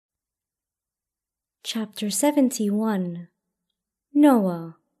Chapter 71.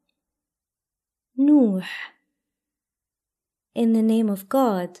 Noah. Nuh. In the name of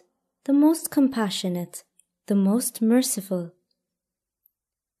God, the most compassionate, the most merciful.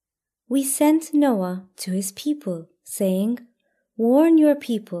 We sent Noah to his people, saying, "Warn your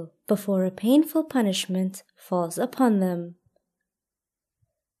people before a painful punishment falls upon them."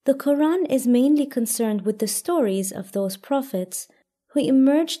 The Quran is mainly concerned with the stories of those prophets who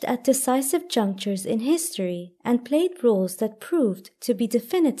emerged at decisive junctures in history and played roles that proved to be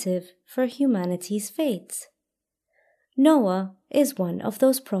definitive for humanity's fate. Noah is one of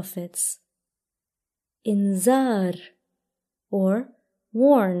those prophets. Inzar, or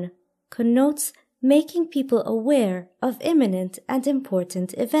warn, connotes making people aware of imminent and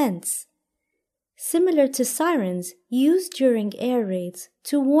important events, similar to sirens used during air raids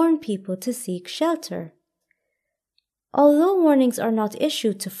to warn people to seek shelter. Although warnings are not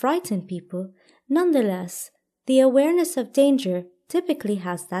issued to frighten people, nonetheless, the awareness of danger typically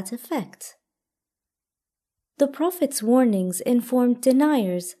has that effect. The Prophet's warnings informed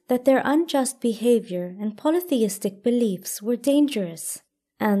deniers that their unjust behavior and polytheistic beliefs were dangerous,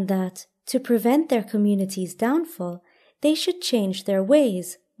 and that, to prevent their community's downfall, they should change their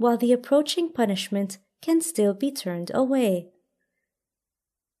ways while the approaching punishment can still be turned away.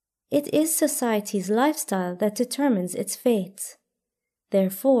 It is society's lifestyle that determines its fate.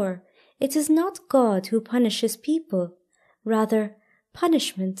 Therefore, it is not God who punishes people. Rather,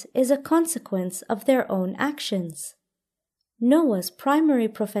 punishment is a consequence of their own actions. Noah's primary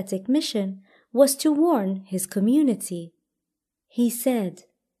prophetic mission was to warn his community. He said,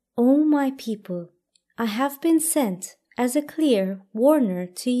 "O my people, I have been sent as a clear warner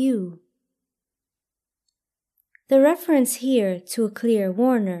to you." The reference here to a clear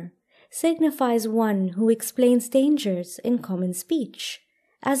warner signifies one who explains dangers in common speech,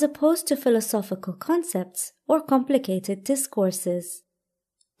 as opposed to philosophical concepts or complicated discourses.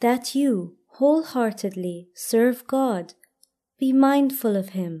 That you wholeheartedly serve God, be mindful of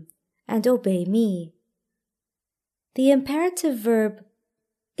Him, and obey me. The imperative verb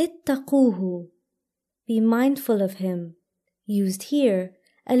ittaquhu, be mindful of Him, used here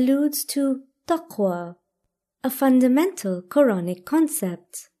alludes to taqwa, a fundamental Quranic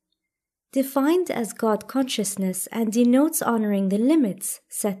concept. Defined as God consciousness and denotes honoring the limits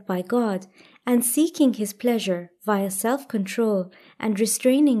set by God and seeking His pleasure via self-control and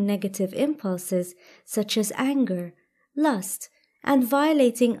restraining negative impulses such as anger, lust, and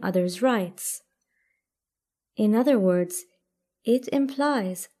violating others' rights. In other words, it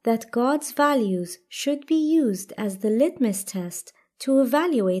implies that God's values should be used as the litmus test to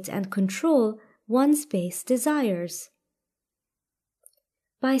evaluate and control one's base desires.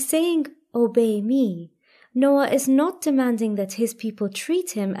 By saying, "Obey me," Noah is not demanding that his people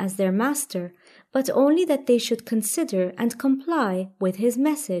treat him as their master, but only that they should consider and comply with his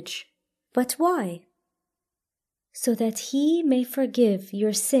message. But why? So that he may forgive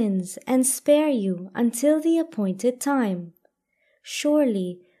your sins and spare you until the appointed time.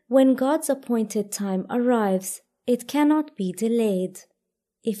 Surely, when God's appointed time arrives, it cannot be delayed.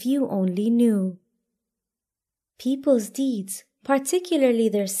 If you only knew. People's deeds, particularly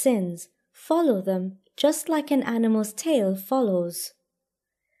their sins, follow them just like an animal's tail follows.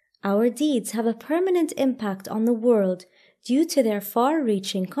 Our deeds have a permanent impact on the world due to their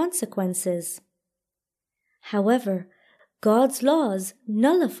far-reaching consequences. However, God's laws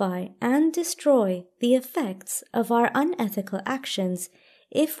nullify and destroy the effects of our unethical actions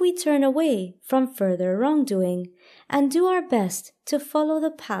if we turn away from further wrongdoing and do our best to follow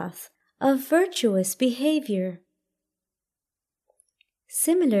the path of virtuous behavior.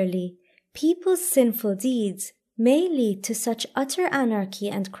 Similarly, people's sinful deeds may lead to such utter anarchy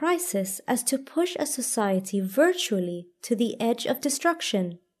and crisis as to push a society virtually to the edge of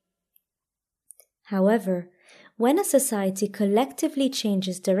destruction. However, when a society collectively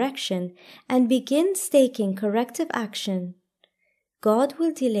changes direction and begins taking corrective action, God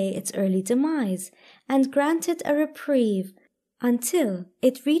will delay its early demise and grant it a reprieve until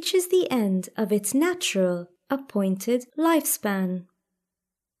it reaches the end of its natural, appointed lifespan.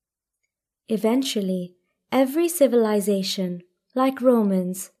 Eventually, every civilization, like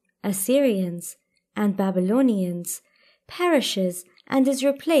Romans, Assyrians, and Babylonians, perishes and is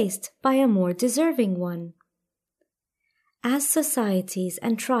replaced by a more deserving one. As societies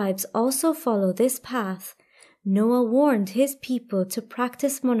and tribes also follow this path, Noah warned his people to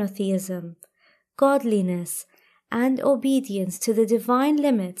practice monotheism, godliness, and obedience to the divine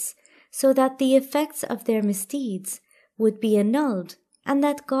limits so that the effects of their misdeeds would be annulled and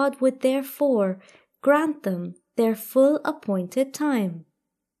that God would therefore grant them their full appointed time.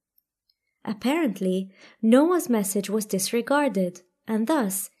 Apparently, Noah's message was disregarded, and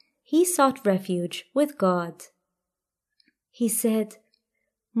thus he sought refuge with God. He said,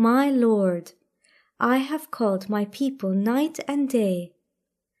 "My Lord, I have called my people night and day."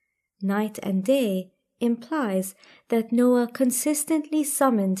 Night and day implies that Noah consistently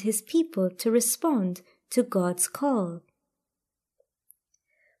summoned his people to respond to God's call.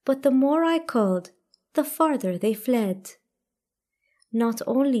 But the more I called, the farther they fled. Not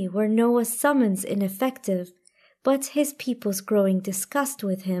only were Noah's summons ineffective, but his people's growing disgust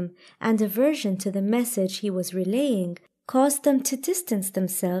with him and aversion to the message he was relaying caused them to distance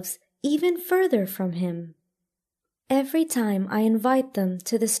themselves even further from him. Every time I invite them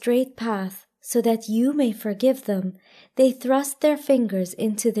to the straight path so that you may forgive them, they thrust their fingers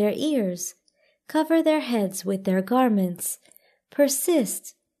into their ears, cover their heads with their garments,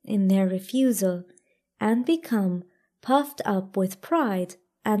 persist in their refusal, and become puffed up with pride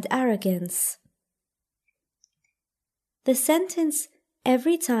and arrogance. The sentence,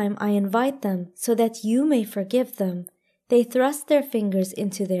 "Every time I invite them so that you may forgive them, they thrust their fingers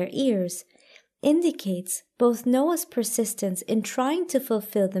into their ears," indicates both Noah's persistence in trying to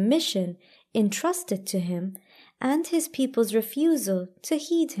fulfill the mission entrusted to him and his people's refusal to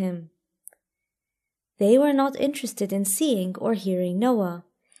heed him. They were not interested in seeing or hearing Noah,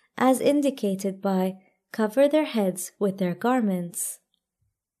 as indicated by "cover their heads with their garments."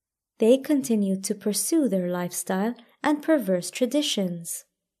 They continued to pursue their lifestyle and perverse traditions.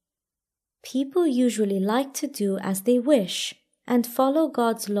 People usually like to do as they wish and follow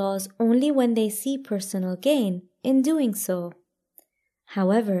God's laws only when they see personal gain in doing so.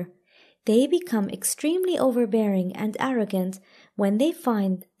 However, they become extremely overbearing and arrogant when they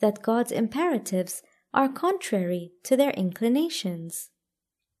find that God's imperatives are contrary to their inclinations.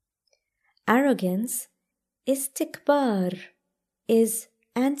 Arrogance, istikbar, is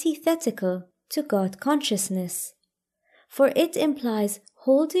antithetical to God consciousness, for it implies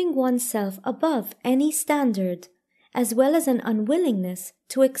holding oneself above any standard, as well as an unwillingness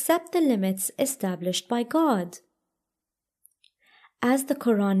to accept the limits established by God. As the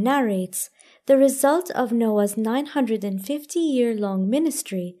Quran narrates, the result of Noah's 950-year-long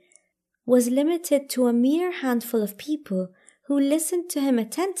ministry was limited to a mere handful of people who listened to him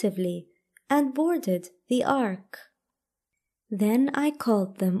attentively and boarded the ark. Then I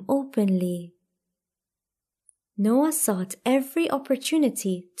called them openly. Noah sought every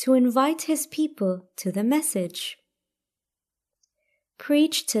opportunity to invite his people to the message.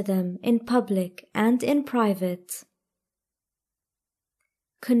 Preach to them in public and in private.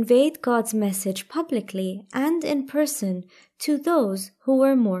 Conveyed God's message publicly and in person to those who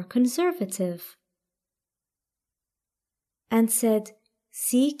were more conservative. And said,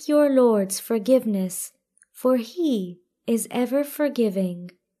 "Seek your Lord's forgiveness, for He is ever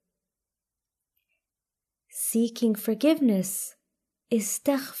forgiving." Seeking forgiveness,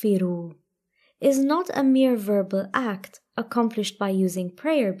 istaghfiru, is not a mere verbal act accomplished by using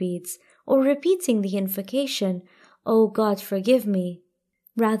prayer beads or repeating the invocation, "O God, forgive me."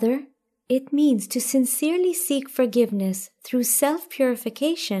 Rather, it means to sincerely seek forgiveness through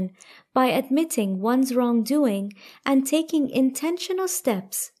self-purification by admitting one's wrongdoing and taking intentional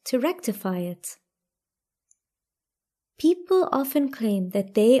steps to rectify it. People often claim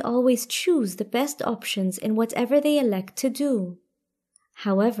that they always choose the best options in whatever they elect to do.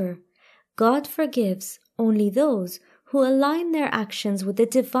 However, God forgives only those who align their actions with the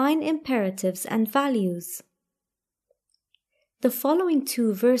divine imperatives and values. The following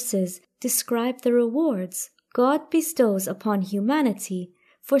 2 verses describe the rewards God bestows upon humanity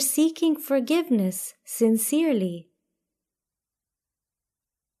for seeking forgiveness sincerely.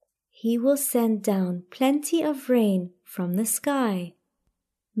 He will send down plenty of rain from the sky.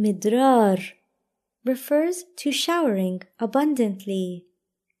 Midrar refers to showering abundantly.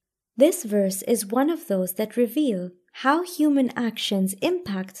 This verse is one of those that reveal how human actions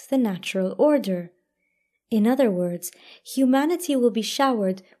impact the natural order. In other words, humanity will be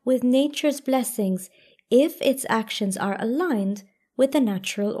showered with nature's blessings if its actions are aligned with the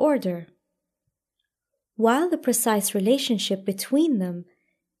natural order. While the precise relationship between them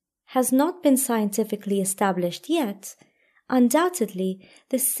has not been scientifically established yet, undoubtedly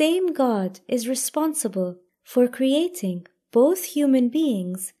the same God is responsible for creating both human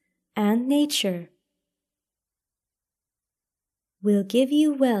beings and nature. Will give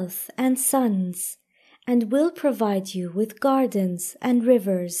you wealth and sons, and will provide you with gardens and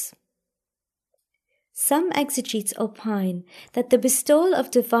rivers. Some exegetes opine that the bestowal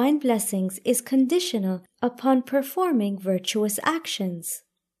of divine blessings is conditional upon performing virtuous actions.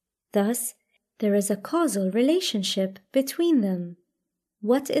 Thus, there is a causal relationship between them.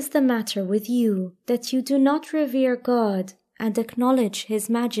 What is the matter with you that you do not revere God and acknowledge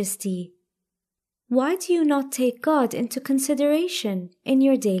His majesty? Why do you not take God into consideration in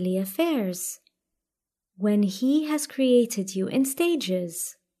your daily affairs, when He has created you in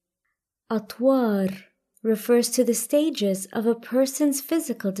stages? Atwar refers to the stages of a person's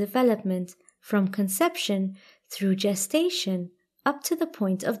physical development from conception through gestation up to the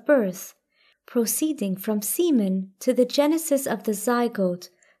point of birth, proceeding from semen to the genesis of the zygote,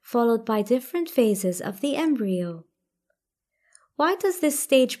 followed by different phases of the embryo. Why does this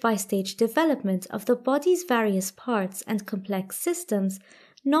stage-by-stage development of the body's various parts and complex systems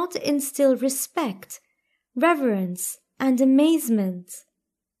not instill respect, reverence, and amazement?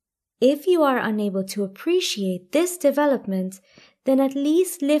 If you are unable to appreciate this development, then at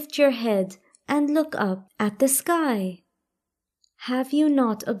least lift your head and look up at the sky. Have you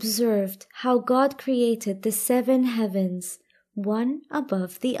not observed how God created the 7 heavens, one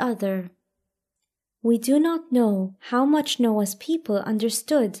above the other? We do not know how much Noah's people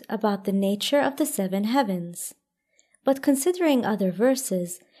understood about the nature of the 7 heavens, but considering other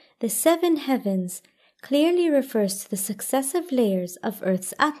verses, the 7 heavens clearly refers to the successive layers of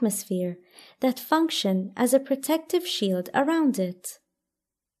Earth's atmosphere that function as a protective shield around it.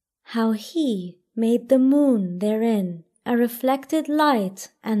 How He made the moon therein a reflected light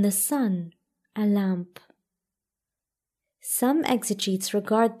and the sun a lamp. Some exegetes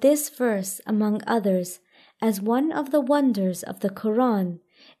regard this verse, among others, as one of the wonders of the Quran,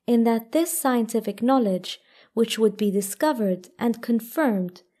 in that this scientific knowledge, which would be discovered and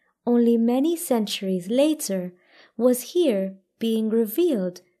confirmed only many centuries later, was here being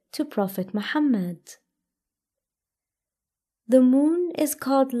revealed to Prophet Muhammad. The moon is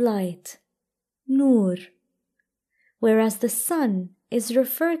called light, Nur, whereas the sun is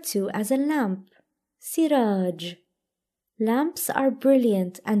referred to as a lamp, Siraj. Lamps are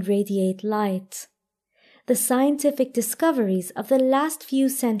brilliant and radiate light. The scientific discoveries of the last few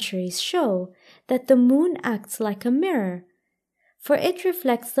centuries show that the moon acts like a mirror, for it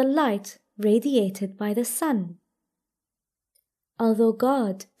reflects the light radiated by the sun. Although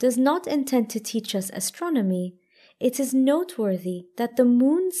God does not intend to teach us astronomy, it is noteworthy that the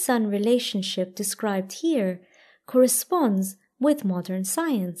moon-sun relationship described here corresponds with modern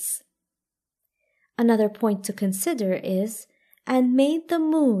science. Another point to consider is, and made the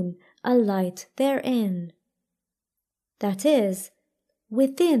moon a light therein. That is,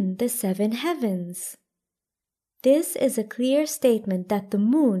 within the 7 heavens. This is a clear statement that the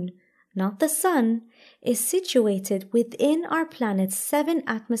moon, not the sun, is situated within our planet's 7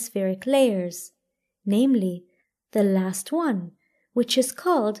 atmospheric layers, namely, the last one, which is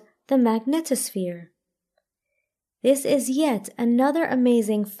called the magnetosphere. This is yet another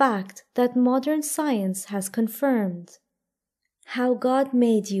amazing fact that modern science has confirmed. How God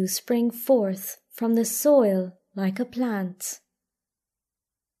made you spring forth from the soil like a plant.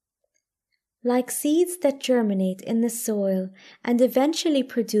 Like seeds that germinate in the soil and eventually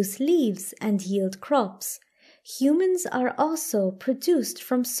produce leaves and yield crops, humans are also produced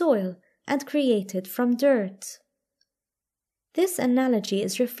from soil and created from dirt. This analogy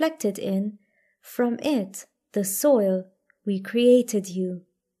is reflected in, from it, the soil, we created you,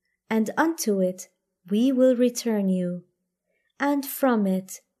 and unto it we will return you, and from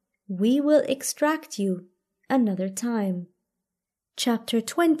it we will extract you another time. Chapter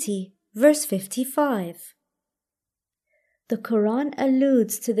 20, verse 55. The Quran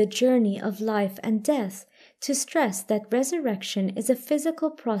alludes to the journey of life and death to stress that resurrection is a physical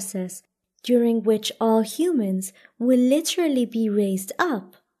process during which all humans will literally be raised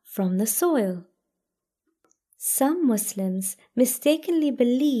up from the soil. Some Muslims mistakenly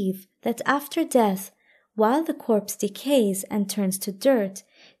believe that after death, while the corpse decays and turns to dirt,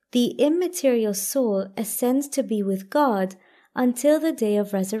 the immaterial soul ascends to be with God until the day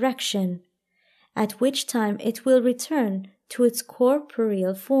of resurrection, at which time it will return to its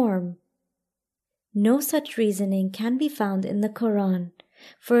corporeal form. No such reasoning can be found in the Quran,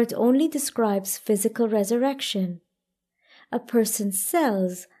 for it only describes physical resurrection. A person's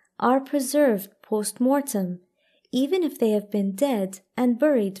cells are preserved post-mortem, even if they have been dead and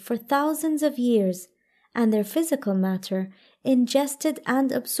buried for thousands of years, and their physical matter ingested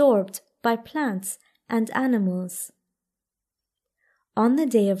and absorbed by plants and animals. On the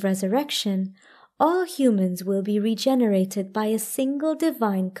day of resurrection, all humans will be regenerated by a single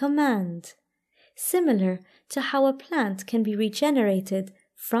divine command, similar to how a plant can be regenerated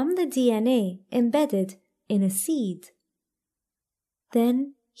from the DNA embedded in a seed.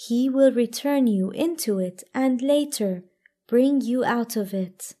 Then He will return you into it and later bring you out of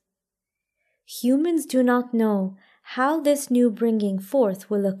it. Humans do not know how this new bringing forth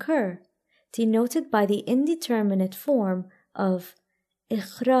will occur, denoted by the indeterminate form of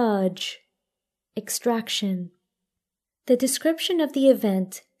ikhraj, extraction. The description of the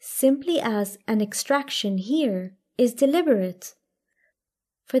event simply as an extraction here is deliberate,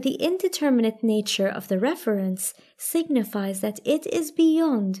 for the indeterminate nature of the reference signifies that it is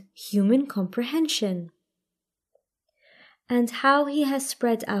beyond human comprehension. And how he has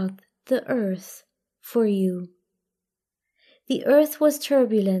spread out the earth for you. The earth was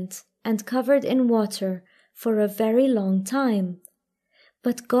turbulent and covered in water for a very long time,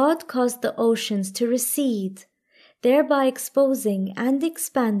 but God caused the oceans to recede, thereby exposing and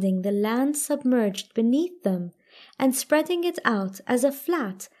expanding the land submerged beneath them and spreading it out as a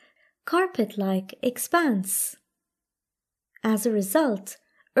flat, carpet-like expanse. As a result,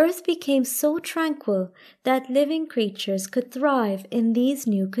 earth became so tranquil that living creatures could thrive in these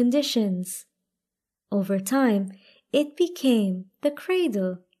new conditions. Over time, it became the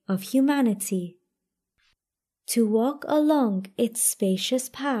cradle of humanity. To walk along its spacious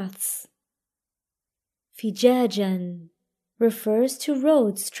paths. Fijajan refers to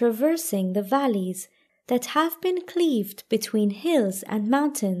roads traversing the valleys that have been cleaved between hills and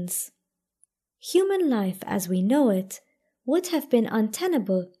mountains. Human life as we know it would have been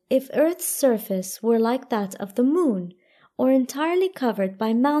untenable if Earth's surface were like that of the moon or entirely covered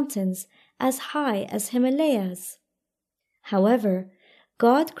by mountains as high as Himalayas. However,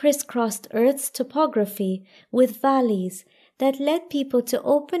 God crisscrossed Earth's topography with valleys that led people to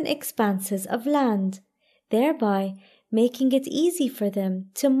open expanses of land, thereby making it easy for them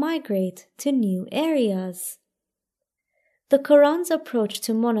to migrate to new areas. The Quran's approach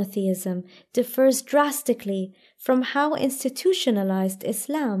to monotheism differs drastically from how institutionalized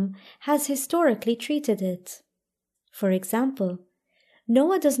Islam has historically treated it. For example,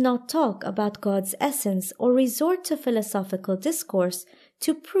 Noah does not talk about God's essence or resort to philosophical discourse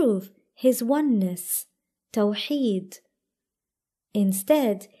to prove his oneness, Tawheed.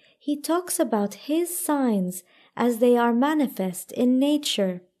 Instead, he talks about his signs as they are manifest in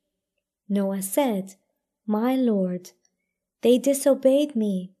nature. Noah said, "My Lord, they disobeyed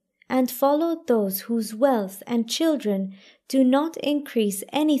me and followed those whose wealth and children do not increase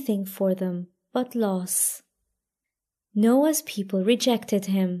anything for them but loss." Noah's people rejected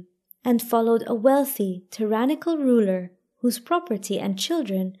him and followed a wealthy, tyrannical ruler whose property and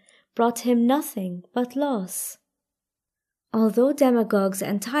children brought him nothing but loss. Although demagogues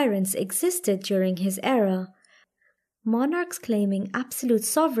and tyrants existed during his era, monarchs claiming absolute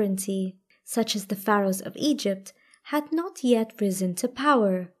sovereignty, such as the pharaohs of Egypt, had not yet risen to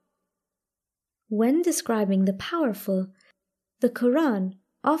power. When describing the powerful, the Quran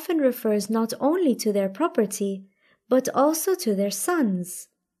often refers not only to their property, but also to their sons.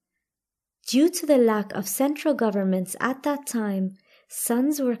 Due to the lack of central governments at that time,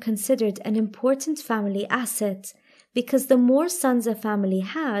 sons were considered an important family asset because the more sons a family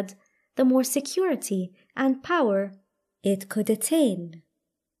had, the more security and power it could attain.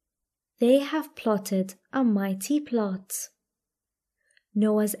 They have plotted a mighty plot.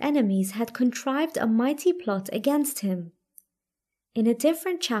 Noah's enemies had contrived a mighty plot against him. In a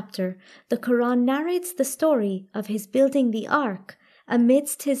different chapter, the Quran narrates the story of his building the ark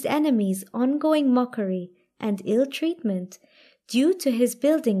amidst his enemies' ongoing mockery and ill treatment due to his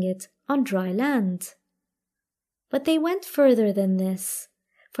building it on dry land. But they went further than this,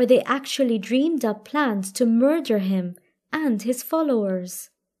 for they actually dreamed up plans to murder him and his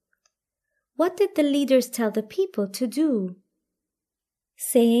followers. What did the leaders tell the people to do?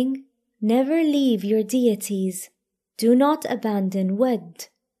 Saying, "Never leave your deities. Do not abandon Wad,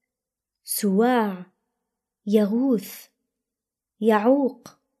 Suwa', Yaghuth,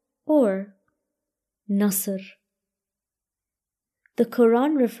 Ya'uq, or Nasr." The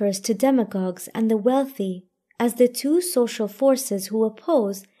Quran refers to demagogues and the wealthy as the two social forces who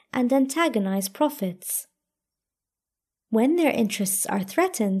oppose and antagonize prophets. When their interests are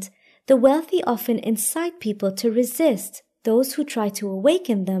threatened, the wealthy often incite people to resist those who try to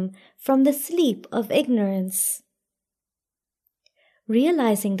awaken them from the sleep of ignorance.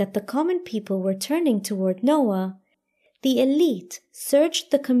 Realizing that the common people were turning toward Noah, the elite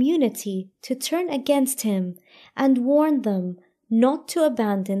urged the community to turn against him and warned them not to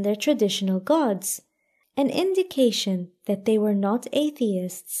abandon their traditional gods, an indication that they were not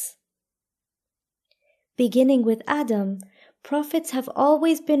atheists. Beginning with Adam, prophets have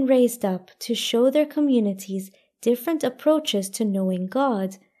always been raised up to show their communities different approaches to knowing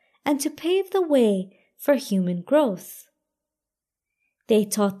God and to pave the way for human growth. They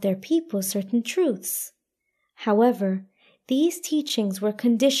taught their people certain truths. However, these teachings were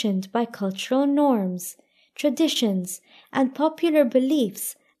conditioned by cultural norms, traditions, and popular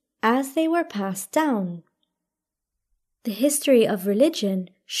beliefs as they were passed down. The history of religion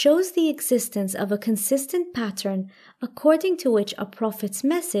shows the existence of a consistent pattern according to which a prophet's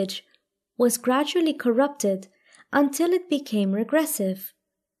message was gradually corrupted until it became regressive,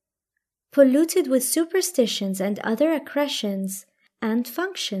 polluted with superstitions and other accretions, and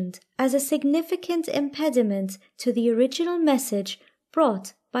functioned as a significant impediment to the original message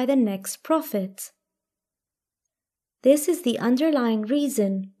brought by the next prophet. This is the underlying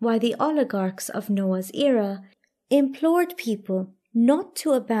reason why the oligarchs of Noah's era implored people not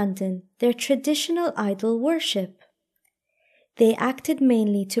to abandon their traditional idol worship. They acted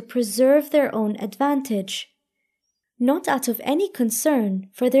mainly to preserve their own advantage, not out of any concern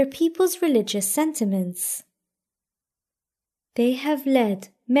for their people's religious sentiments. They have led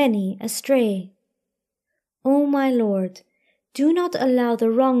many astray. O my Lord, do not allow the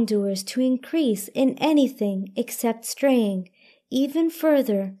wrongdoers to increase in anything except straying even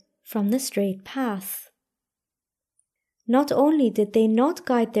further from the straight path. Not only did they not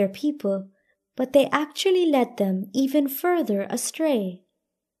guide their people, but they actually led them even further astray.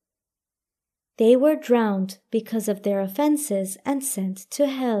 They were drowned because of their offenses and sent to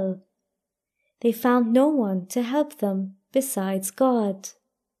hell. They found no one to help them besides God.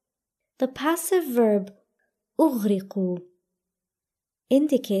 The passive verb أغرقوا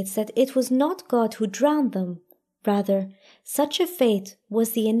indicates that it was not God who drowned them. Rather, such a fate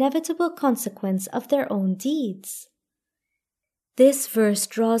was the inevitable consequence of their own deeds. This verse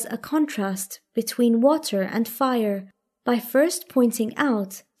draws a contrast between water and fire by first pointing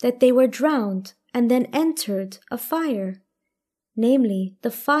out that they were drowned and then entered a fire, namely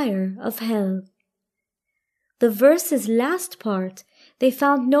the fire of hell. The verse's last part, they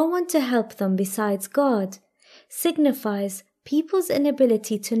found no one to help them besides God, signifies people's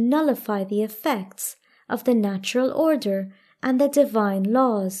inability to nullify the effects of the natural order and the divine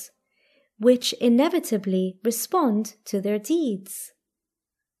laws, which inevitably respond to their deeds.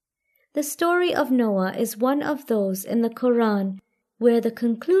 The story of Noah is one of those in the Quran where the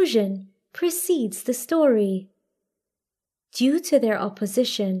conclusion precedes the story. Due to their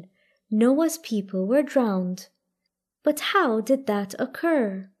opposition, Noah's people were drowned. But how did that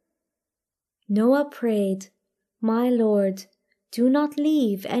occur? Noah prayed, "My Lord, do not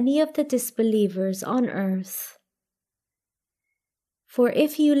leave any of the disbelievers on earth. For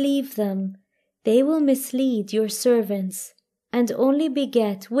if you leave them, they will mislead your servants and only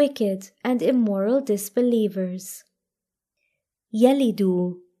beget wicked and immoral disbelievers."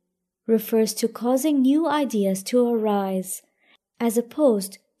 Yalidu refers to causing new ideas to arise, as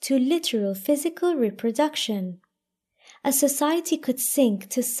opposed to literal physical reproduction. A society could sink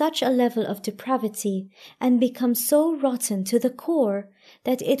to such a level of depravity and become so rotten to the core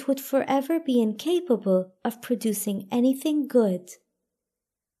that it would forever be incapable of producing anything good.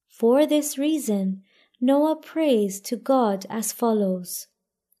 For this reason, Noah prays to God as follows: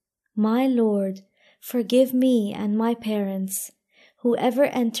 "My Lord, forgive me and my parents, whoever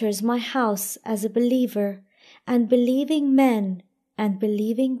enters my house as a believer, and believing men and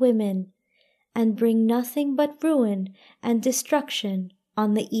believing women, and bring nothing but ruin and destruction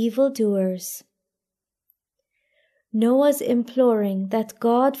on the evildoers." Noah's imploring that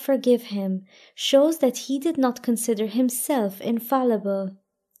God forgive him shows that he did not consider himself infallible.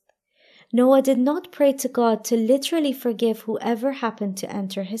 Noah did not pray to God to literally forgive whoever happened to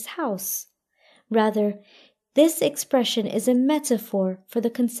enter his house. Rather, this expression is a metaphor for the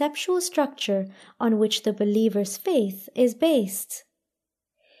conceptual structure on which the believer's faith is based.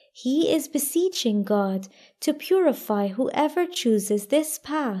 He is beseeching God to purify whoever chooses this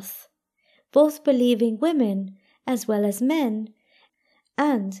path, both believing women as well as men,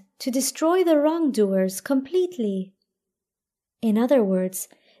 and to destroy the wrongdoers completely. In other words,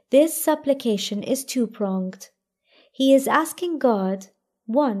 this supplication is two-pronged. He is asking God,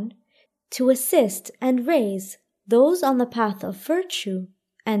 1, to assist and raise those on the path of virtue,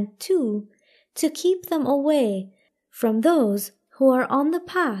 and 2, to keep them away from those who are on the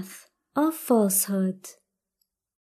path of falsehood.